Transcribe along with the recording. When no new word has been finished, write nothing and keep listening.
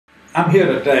I'm here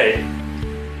today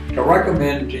to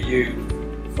recommend to you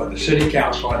for the City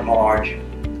Council at large,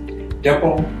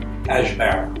 Dimple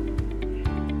Ajmera.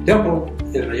 Dimple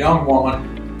is a young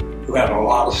woman who has a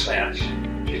lot of sense.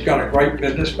 She's got a great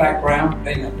business background,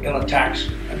 being a tax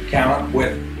accountant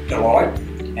with Deloitte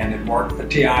and had worked for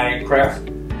TIA Craft.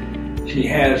 She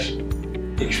has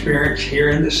experience here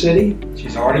in the city.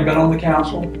 She's already been on the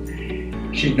council.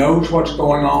 She knows what's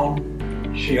going on.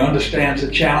 She understands the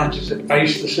challenges that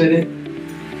face the city.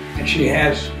 And she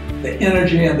has the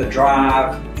energy and the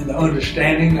drive and the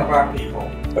understanding of our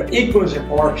people. But equally as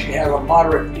important, she has a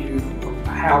moderate view of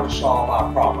how to solve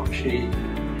our problems. She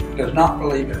does not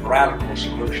believe in radical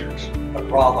solutions, but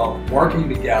rather working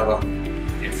together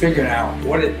and figuring out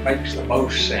what it makes the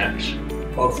most sense,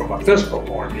 both from a fiscal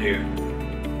point of view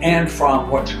and from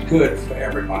what's good for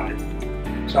everybody.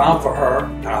 So I'm for her,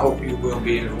 and I hope you will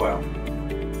be as well.